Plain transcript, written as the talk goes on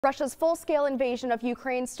Russia's full-scale invasion of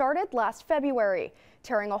Ukraine started last February,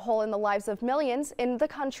 tearing a hole in the lives of millions in the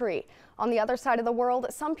country. On the other side of the world,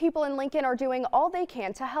 some people in Lincoln are doing all they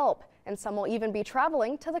can to help, and some will even be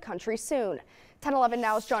traveling to the country soon. 1011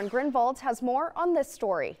 Now's John Grinvald has more on this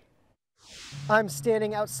story. I'm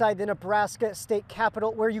standing outside the Nebraska state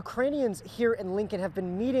capitol, where Ukrainians here in Lincoln have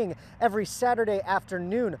been meeting every Saturday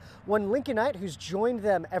afternoon. One Lincolnite who's joined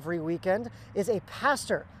them every weekend is a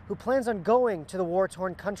pastor who plans on going to the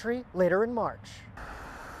war-torn country later in March.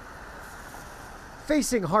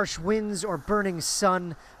 Facing harsh winds or burning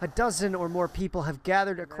sun, a dozen or more people have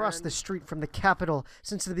gathered across the street from the Capitol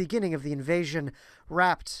since the beginning of the invasion,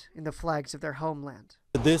 wrapped in the flags of their homeland.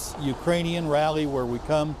 This Ukrainian rally where we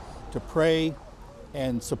come to pray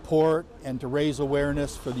and support and to raise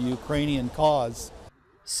awareness for the Ukrainian cause.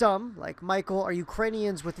 Some, like Michael, are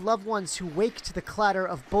Ukrainians with loved ones who wake to the clatter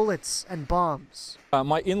of bullets and bombs.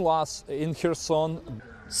 My in-laws in Kherson.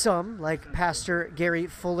 Some, like Pastor Gary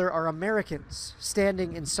Fuller, are Americans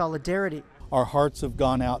standing in solidarity. Our hearts have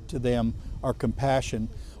gone out to them, our compassion.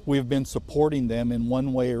 We've been supporting them in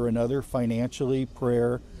one way or another, financially,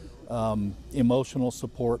 prayer, emotional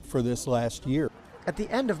support for this last year. At the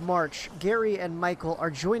end of March, Gary and Michael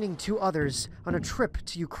are joining two others on a trip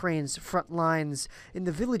to Ukraine's front lines in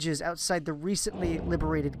the villages outside the recently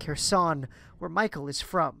liberated Kherson, where Michael is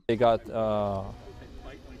from. They got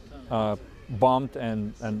bombed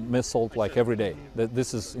and missiled like every day.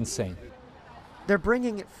 This is insane. They're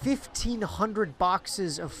bringing 1,500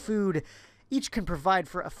 boxes of food. Each can provide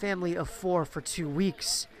for a family of 4 for 2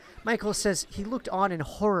 weeks. Michael says he looked on in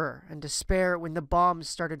horror and despair when the bombs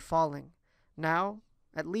started falling. Now,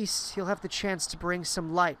 at least he'll have the chance to bring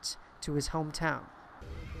some light to his hometown.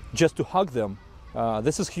 Just to hug them,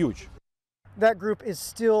 this is huge. That group is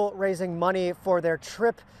still raising money for their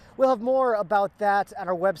trip. We'll have more about that at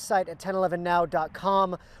our website at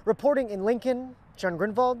 1011now.com. Reporting in Lincoln, John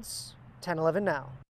Grinvalds, 1011 Now.